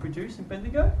shows that you produce in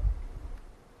Bendigo?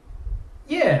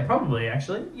 Yeah, probably,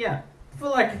 actually. Yeah.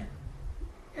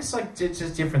 It's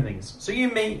just different things. So you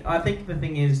meet, I think the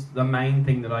thing is, the main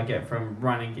thing that I get from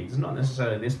running gigs, not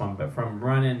necessarily this one, but from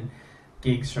running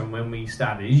gigs from when we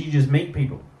started, is you just meet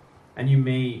people. And you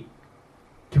meet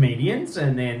comedians,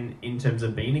 and then in terms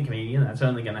of being a comedian, that's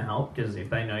only going to help, because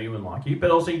if they know you and like you, but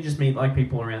also you just meet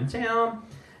people around town.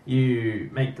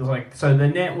 You make so the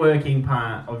networking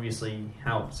part obviously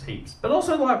helps heaps, but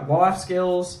also life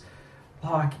skills.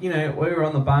 We were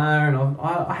on the bar, and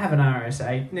I have an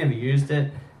RS8, never used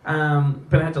it, but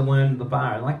I had to learn the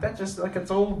bar, and that just it's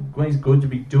always good to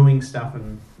be doing stuff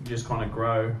and just kind of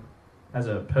grow as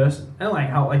a person, and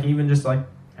how even just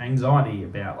anxiety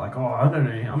about I don't know,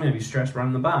 I'm going to be stressed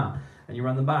running the bar, and you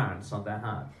run the bar and it's not that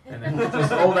hard, and then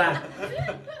just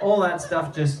all that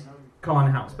stuff just kind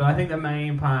of helps. But I think the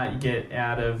main part you get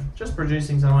out of just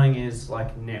producing something is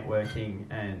networking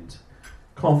and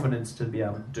confidence to be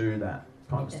able to do that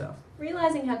kind of stuff.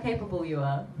 Realising how capable you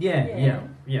are. Yeah.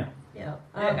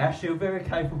 Ash, you're very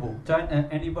capable. Don't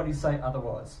anybody say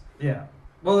otherwise. Yeah.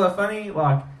 Well, the funny,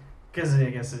 because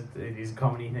I guess it is a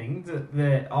comedy thing,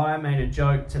 that I made a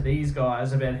joke to these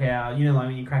guys about how,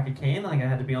 when you crack a can, I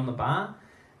had to be on the bar,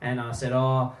 and I said,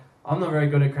 I'm not very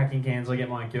good at cracking cans, I get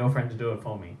my girlfriend to do it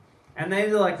for me. And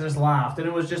they like just laughed, and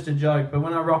it was just a joke. But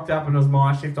when I rocked up and it was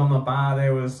my shift on the bar,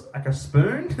 there was like a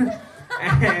spoon.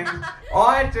 And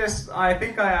I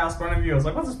think I asked one of you, I was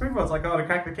like, what's a spoon for? I was like, oh, to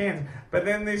crack the cans. But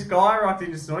then this guy rocked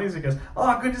in just noise and goes,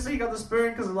 oh, good to see you got the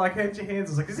spoon because it like hurt your hands.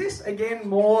 I was like, is this again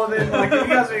more than like you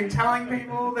guys been telling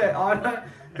people that I don't?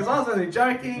 Because I was only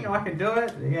joking, I can do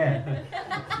it. Yeah.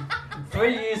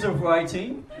 3 years of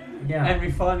waiting, Yeah. and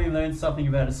we finally learned something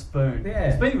about a spoon. Yeah.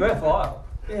 It's been worthwhile.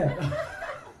 Yeah.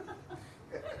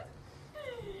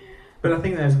 But I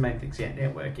think those are main things,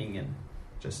 networking and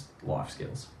just life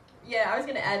skills. Yeah, I was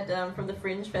going to add from the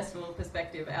Fringe Festival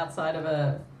perspective outside of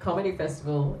a comedy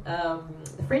festival.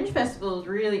 The Fringe Festival is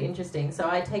really interesting. So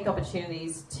I take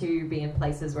opportunities to be in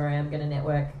places where I am going to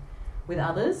network with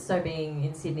others. So being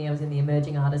in Sydney, I was in the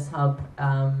Emerging Artists Hub,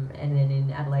 and then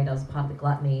in Adelaide, I was part of the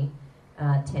Gluttony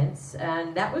tents.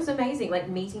 And that was amazing, like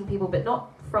meeting people, but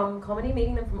not from comedy,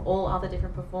 meeting them from all other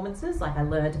different performances. Like I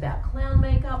learned about clown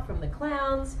makeup from the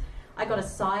clowns. I got a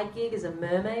side gig as a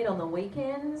mermaid on the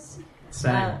weekends.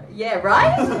 Same. Yeah,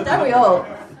 right? Don't we all?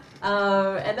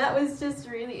 And that was just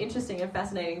really interesting and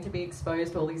fascinating to be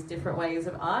exposed to all these different ways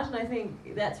of art. And I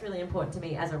think that's really important to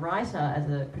me as a writer, as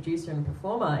a producer and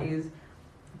performer, is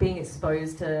being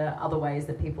exposed to other ways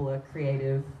that people are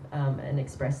creative and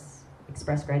express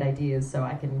great ideas. So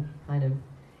I can kind of,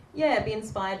 be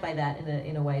inspired by that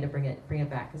in a way to bring it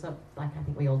back. Because I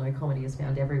think we all know comedy is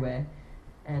found everywhere.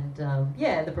 And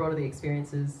the broader the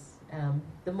experiences,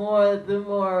 the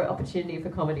more opportunity for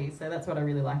comedy. So that's what I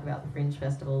really like about the Fringe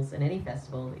festivals and any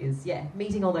festival is,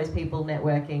 meeting all those people,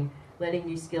 networking, learning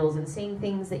new skills and seeing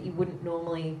things that you wouldn't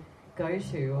normally go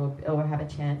to or have a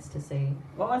chance to see.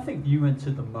 Well, I think you went to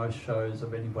the most shows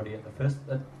of anybody at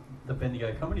the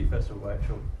Bendigo Comedy Festival,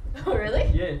 actually. Oh, really?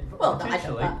 Yeah, well,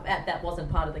 potentially. that wasn't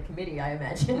part of the committee, I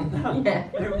imagine.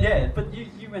 Yeah, but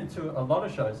you went to a lot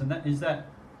of shows, and is that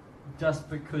just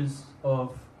because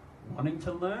of wanting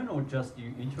to learn, or just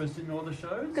you interested in all the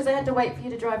shows? Because I had to wait for you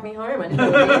to drive me home. I didn't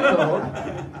have a vehicle.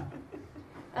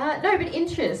 No, but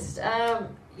interest.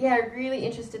 Really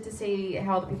interested to see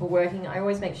how other people are working. I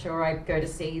always make sure I go to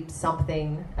see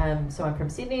something. So I'm from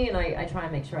Sydney, and I try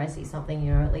and make sure I see something,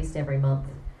 at least every month.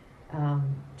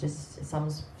 Just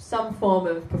some form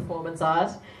of performance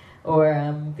art or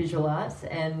visual art.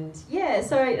 And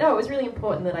it was really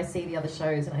important that I see the other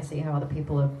shows and I see how other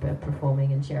people are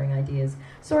performing and sharing ideas.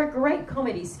 Saw a great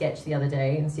comedy sketch the other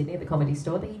day in Sydney at the Comedy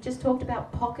Store that he just talked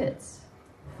about pockets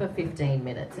for 15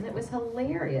 minutes, and it was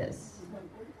hilarious.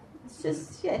 It's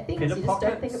just, things Peter you just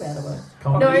Pockets. don't think about it.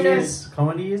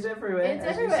 Comedy is everywhere. It's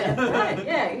everywhere, right?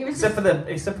 Yeah, he was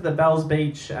except for the Bells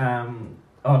Beach. The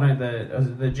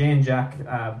Jan Jack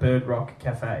Bird Rock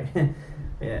Cafe.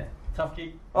 Yeah. Tough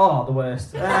gig. Oh, the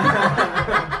worst.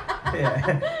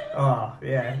 Oh,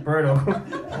 yeah, brutal.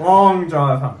 Long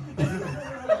drive home.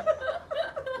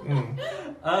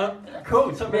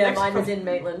 Cool. So mine was in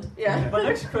Maitland. Yeah. My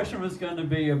next question was going to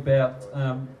be about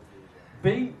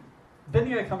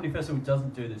Bendigo Comedy Festival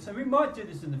doesn't do this, and we might do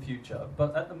this in the future,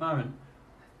 but at the moment,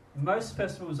 most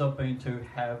festivals I've been to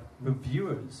have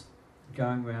reviewers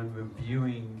going around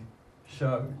reviewing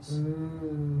shows.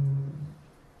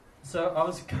 So I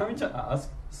was going to ask,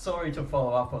 sorry to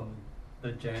follow up on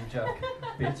the Jan Jack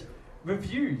bit,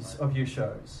 reviews of your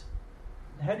shows.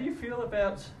 How do you feel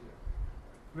about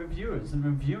reviewers and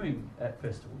reviewing at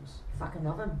festivals? Fucking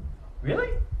love them.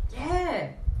 Really? Yeah.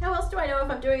 How else do I know if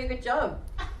I'm doing a good job?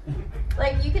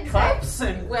 Like, you can Claps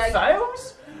say... and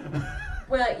sales?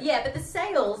 Well, yeah, but the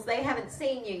sales, they haven't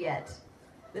seen you yet.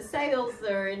 The sales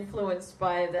are influenced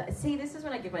by the... See, this is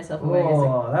when I give myself away.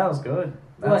 Oh, that was good.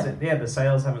 That's What? it. Yeah, the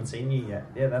sales haven't seen you yet.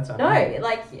 Yeah, that's No, amazing.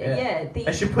 like,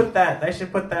 They should put that. They should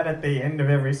put that at the end of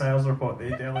every sales report that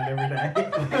you're doing every day.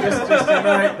 just to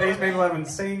note, these people haven't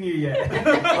seen you yet.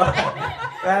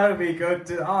 That would be good.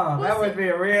 That would be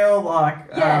a real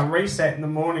reset in the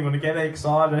morning when you get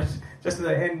excited. Just at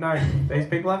the end, no, these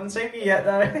people haven't seen you yet,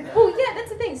 though. Well, yeah, that's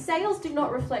the thing. Sales do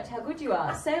not reflect how good you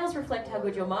are. Sales reflect how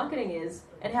good your marketing is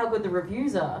and how good the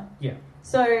reviews are. Yeah.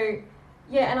 So,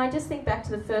 yeah, and I just think back to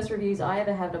the first reviews I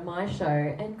ever had of my show,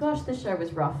 and gosh, the show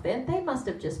was rough then. They must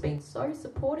have just been so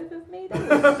supportive of me. They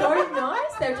were so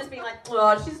nice. They were just being like,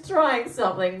 oh, she's trying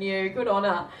something new. Good on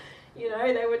her.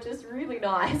 They were just really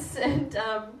nice. And,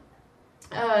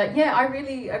 I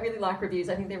really like reviews.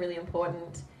 I think they're really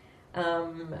important.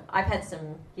 I've had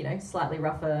some, slightly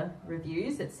rougher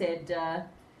reviews that said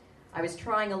I was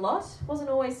trying a lot, wasn't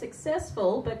always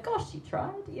successful, but gosh, you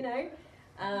tried,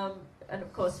 and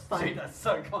of course fun. Gee, that's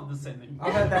so condescending.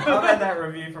 I've had that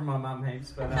review from my mum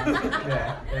heaps, but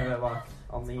they were like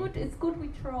on It's good we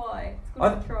try. It's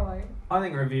good we try. I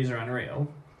think reviews are unreal,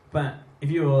 but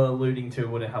if you were alluding to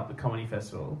would it help the comedy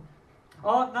festival,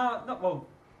 Oh, no, not well,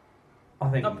 I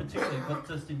think not particularly, but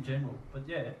just in general. But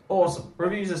yeah. awesome.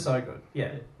 Reviews are so good.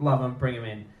 Yeah, love them. Bring them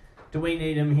in. Do we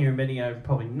need them here in Bendigo?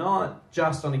 Probably not.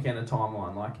 Just on account of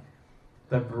timeline, like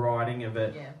the writing of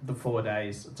it, the 4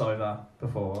 days it's over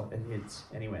before it hits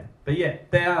anywhere. But yeah,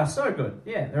 they are so good.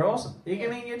 Yeah, they're awesome. You're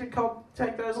gonna get to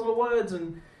take those little words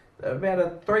and about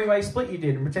a 3-way split you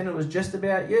did and pretend it was just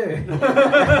about you. Put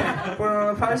it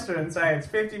on a poster and say it's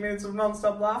 50 minutes of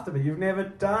non-stop laughter, but you've never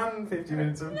done 50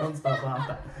 minutes of non-stop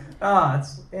laughter.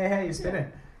 It's how you spin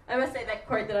it. I must say that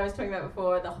quote that I was talking about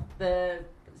before, the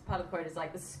part of the quote is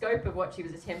like, the scope of what she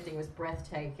was attempting was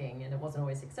breathtaking and it wasn't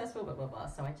always successful, blah, blah, blah.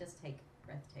 So I just take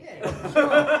breathtaking. Yeah, sure.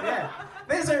 Yeah.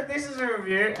 This is a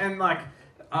review and like,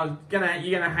 you're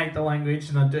gonna hate the language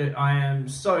and I am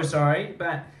so sorry,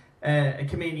 but a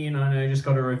comedian I know just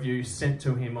got a review sent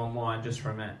to him online just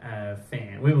from a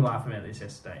fan. We were laughing about this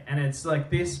yesterday, and it's like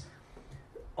this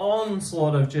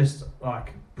onslaught of just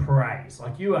like praise.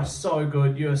 Like, you are so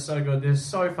good, they're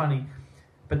so funny.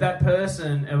 But that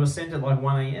person, it was sent at like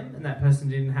 1 a.m. and that person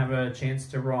didn't have a chance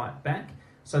to write back.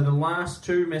 So the last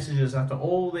 2 messages after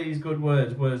all these good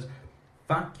words was,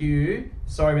 fuck you,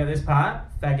 sorry about this part,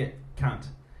 faggot, cunt.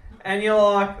 And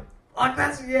you're like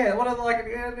that's, what are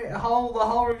the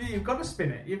whole review, you've got to spin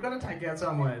it. You've got to take out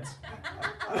some words.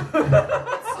 It's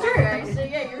true, actually,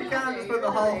 yeah. You can't just put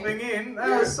the whole thing in.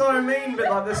 That was so mean, but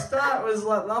like the start was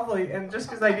like lovely, and just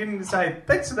because they didn't say,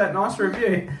 thanks for that nice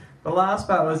review, the last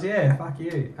part was, fuck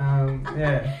you.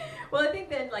 Well, I think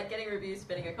then, like, getting reviews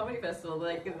spinning a comedy festival,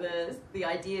 like, the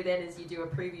idea then is you do a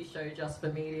preview show just for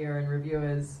media and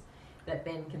reviewers that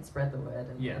then can spread the word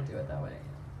and do it that way.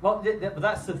 Well, but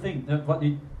that's the thing, what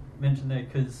you mentioned there,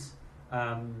 because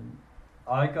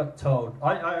I got told,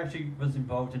 I actually was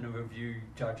involved in a review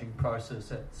judging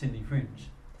process at Sydney Fringe,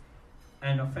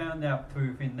 and I found out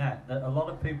within that a lot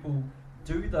of people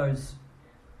do those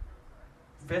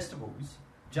festivals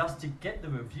just to get the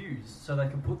reviews so they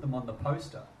can put them on the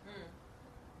poster.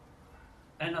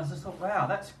 And I just thought,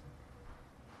 wow,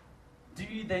 do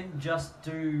you then just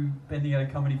do Bendigo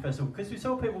Comedy Festival? Because we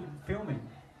saw people filming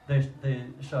their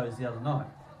shows the other night.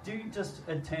 Do you just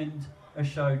attend a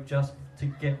show just to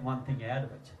get one thing out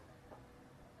of it?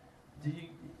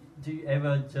 Do you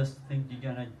ever just think you're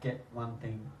going to get one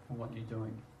thing from what you're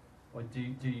doing? Or do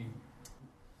you...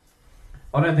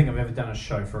 I don't think I've ever done a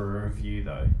show for a review,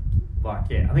 though. I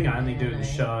think I only do the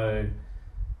show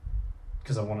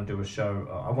because I want to do a show.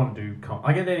 I want to do...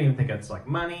 I don't even think it's like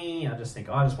money. I just think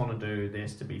I just want to do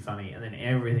this to be funny. And then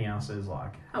everything else is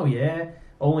like, oh yeah,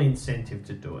 all the incentive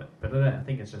to do it. But I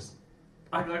think it's just...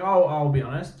 I'll be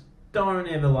honest. Don't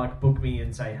ever book me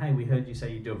and say, hey, we heard you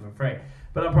say you do it for free.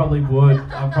 But I probably would.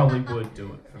 I probably would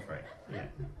do it for free. Yeah.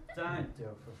 Don't do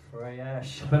it for free,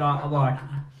 Ash. But I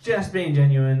just being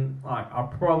genuine. I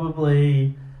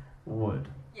probably would.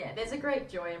 Yeah, there's a great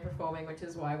joy in performing, which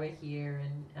is why we're here.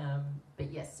 And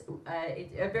but yes,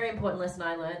 a very important lesson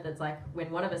I learned that's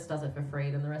when one of us does it for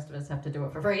free, then the rest of us have to do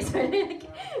it for free. So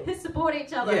support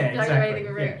each other. Yeah, don't do anything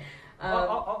for free.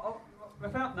 Yeah.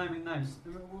 Without naming names,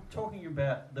 we were talking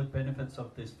about the benefits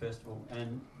of this festival,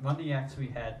 and one of the acts we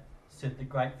had said the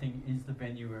great thing is the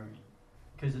venue we're in,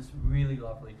 because it's really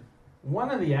lovely. One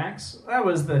of the acts, that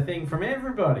was the thing from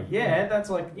everybody. Yeah,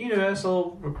 that's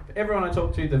universal. Everyone I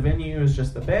talked to, the venue is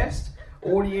just the best.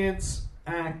 Audience,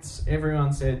 acts,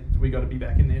 everyone said we got to be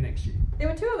back in there next year. There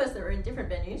were 2 of us that were in different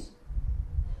venues.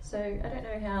 So I don't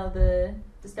know how the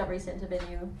Discovery Centre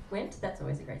venue went. That's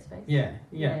always a great space. Yeah.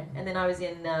 And then I was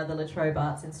in the La Trobe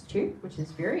Arts Institute, which is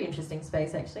a very interesting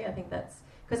space, actually. I think that's...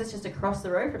 Because it's just across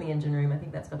the road from the engine room, I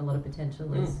think that's got a lot of potential.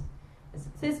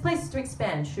 There's places to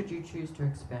expand, should you choose to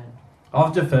expand.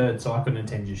 I've deferred, so I couldn't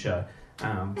attend your show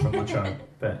from La Trobe.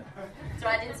 But... So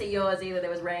I didn't see yours either. There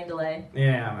was rain delay.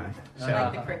 Yeah, I know. I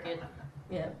like the cricket.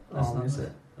 Yeah. Let's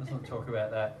not talk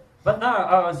about that. But no,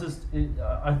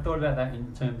 I thought about that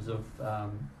in terms of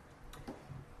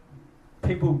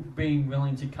people being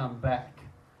willing to come back.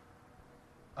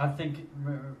 I think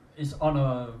it's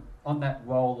on that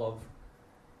role of,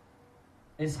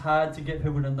 it's hard to get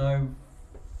people to know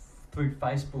through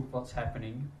Facebook what's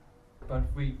happening, but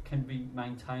if we can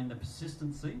maintain the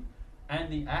persistency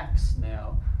and the acts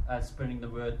now spreading the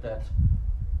word that,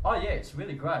 oh yeah, it's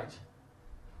really great,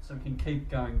 so we can keep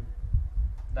going,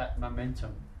 that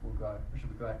momentum will grow, which will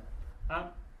be great.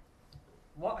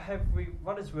 What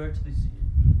has worked this year?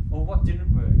 Or what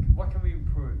didn't work? What can we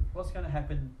improve? What's going to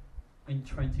happen in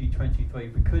 2023?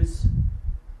 Because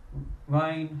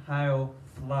rain, hail,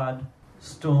 flood,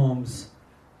 storms,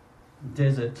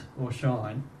 desert or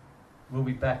shine will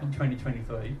be back in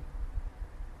 2023.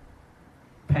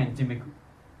 pandemic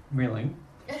reeling,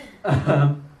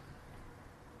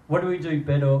 what do we do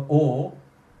better, or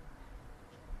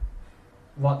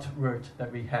what route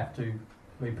that we have to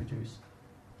reproduce?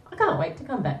 I can't wait to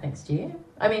come back next year.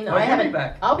 I mean, Oh, you'll be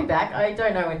back. I'll be back. I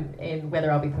don't know in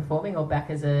whether I'll be performing or back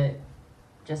as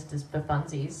just as for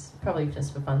funsies. Probably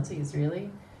just for funsies, really.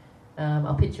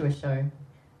 I'll pitch you a show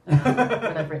when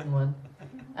I've written one.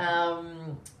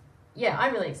 Yeah,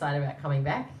 I'm really excited about coming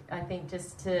back. I think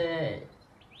just to...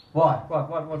 Why? What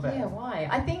about? Yeah, why?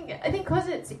 I think because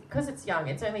it's young.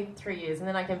 It's only 3 years, and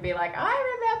then I can be like, I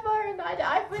remember, and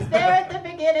I was there at the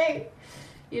beginning.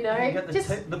 You know, You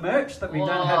get the merch that we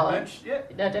don't have merch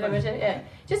yet. No, don't have merch yet. Yeah,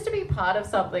 just to be part of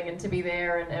something and to be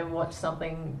there and watch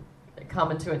something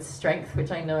come into its strength,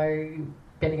 which I know.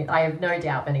 I have no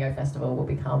doubt Bendigo Festival will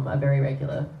become a very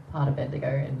regular part of Bendigo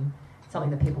and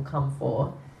something that people come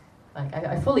for. Like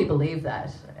I fully believe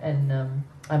that, and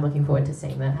I'm looking forward to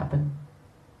seeing that happen.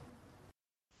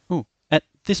 Oh, at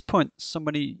this point,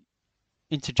 somebody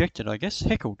interjected, I guess,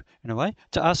 heckled in a way,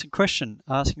 to ask a question,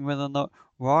 asking whether or not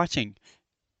writing,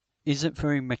 is it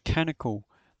very mechanical,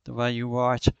 the way you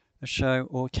write a show,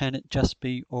 or can it just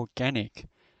be organic?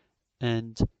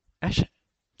 And Ash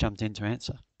jumped in to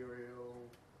answer.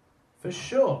 For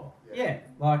sure. Yeah,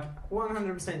 like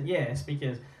 100% yes,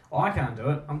 because I can't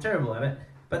do it. I'm terrible at it.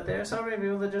 But there are so many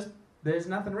people that just, there's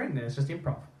nothing written there. It's just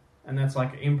improv. And that's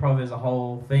like, improv is a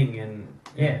whole thing. And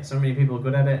yeah, so many people are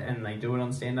good at it and they do it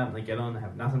on stand-up and they get on, they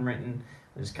have nothing written.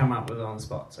 They just come up with it on the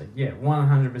spot. So yeah,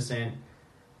 100%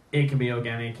 it can be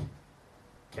organic.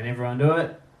 Can everyone do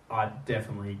it? I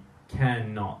definitely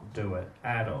cannot do it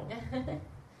at all.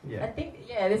 Yeah. I think,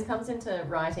 this comes into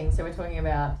writing. So we're talking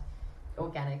about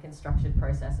organic and structured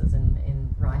processes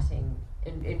in writing,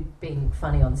 in being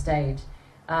funny on stage.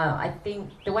 I think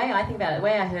the way I think about it, the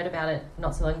way I heard about it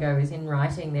not so long ago, is in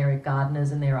writing there are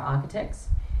gardeners and there are architects.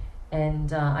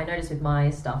 And I noticed with my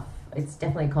stuff, it's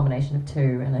definitely a combination of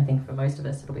two, and I think for most of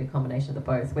us it'll be a combination of the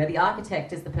both, where the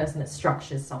architect is the person that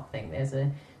structures something. There's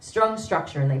a strong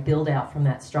structure and they build out from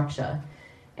that structure.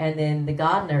 And then the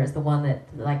gardener is the one that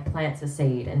like plants a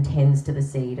seed and tends to the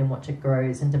seed and watch it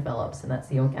grows and develops, and that's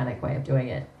the organic way of doing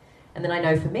it. And then I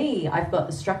know for me, I've got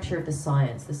the structure of the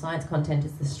science. The science content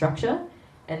is the structure,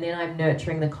 and then I'm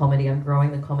nurturing the comedy. I'm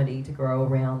growing the comedy to grow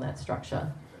around that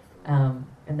structure.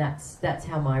 And that's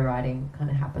how my writing kind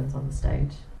of happens on the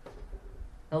stage.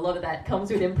 A lot of that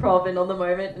comes with improv and on the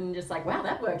moment and just like, wow,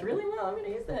 that worked really well. I'm going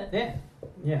to use that.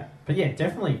 Yeah. But yeah,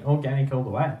 definitely organic all the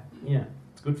way. Yeah,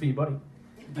 it's good for your body.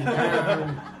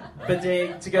 But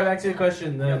to go back to the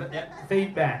question, the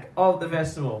feedback of the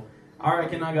festival, I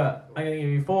reckon I'm gonna give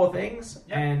you 4 things,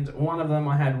 and one of them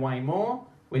I had way more,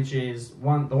 which is the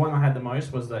one I had the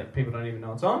most was that people don't even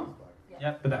know it's on.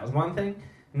 But that was one thing.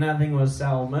 Another thing was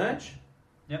sell merch.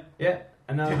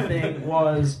 Another thing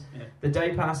was the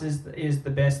day pass is the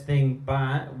best thing,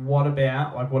 but what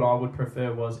about, like, what I would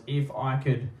prefer was if I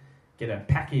could get a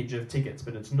package of tickets,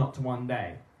 but it's not to one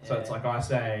day. So it's like I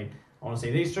say, I want to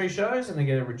see these 3 shows and they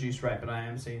get a reduced rate, but I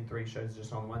am seeing 3 shows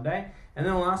just on one day. And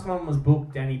then the last one was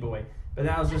book Danny Boy. But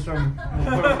that was just from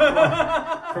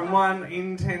one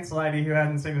intense lady who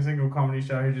hadn't seen a single comedy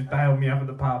show, who just bailed me up at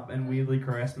the pub and weirdly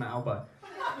caressed my elbow.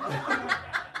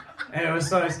 And it was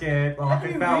so scared. Like, How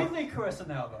do you weirdly caress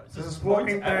an elbow? Just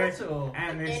walking through,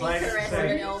 and this lady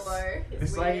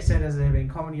said, has there been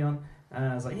comedy on? And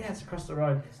I was like, yeah, it's across the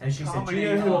road. And she said, do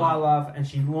you know who I love? And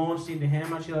she launched into how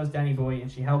much she loves Danny Boy,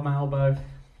 and she held my elbow.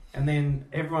 And then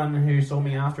everyone who saw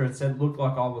me after it said, looked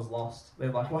like I was lost.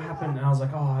 They're like, what happened? And I was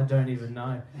like, oh, I don't even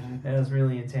know. It was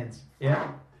really intense.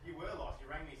 Yeah? You were lost. You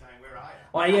rang me saying, where are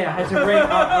you? Oh, yeah, I had to ring.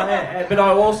 But I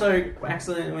also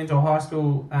accidentally went to a high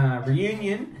school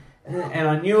reunion, and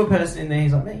I knew a person in there.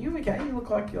 He's like, man, you okay? You look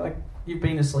like you've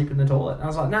been asleep in the toilet. And I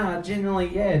was like, nah,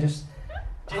 generally, yeah, just...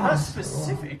 That's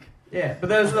specific. Yeah, but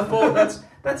those are the 4.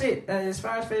 That's it. As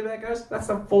far as feedback goes, that's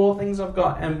the 4 things I've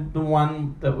got. And the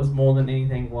one that was more than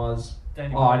anything was,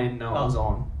 I didn't know it was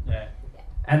on. Yeah.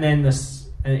 And then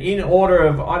in order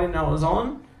of I didn't know it was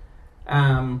on,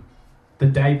 the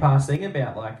day pass thing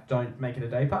about like don't make it a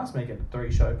day pass, make it a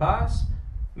 3-show pass.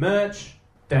 Merch,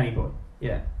 Danny Boy.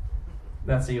 Yeah,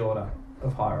 that's the order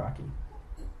of hierarchy.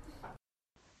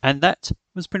 And that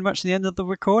was pretty much the end of the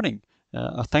recording.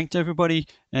 I thanked everybody,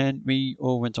 and we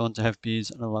all went on to have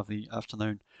beers and a lovely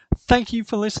afternoon. Thank you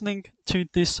for listening to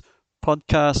this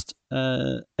podcast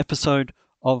episode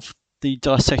of the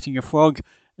Dissecting a Frog,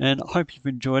 and I hope you've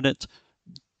enjoyed it.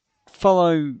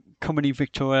 Follow Comedy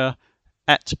Victoria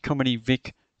at Comedy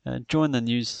Vic. Join the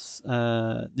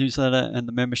newsletter and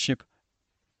the membership,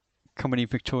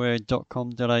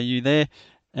 comedyvictoria.com.au there,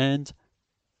 and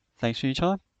thanks for your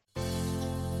time.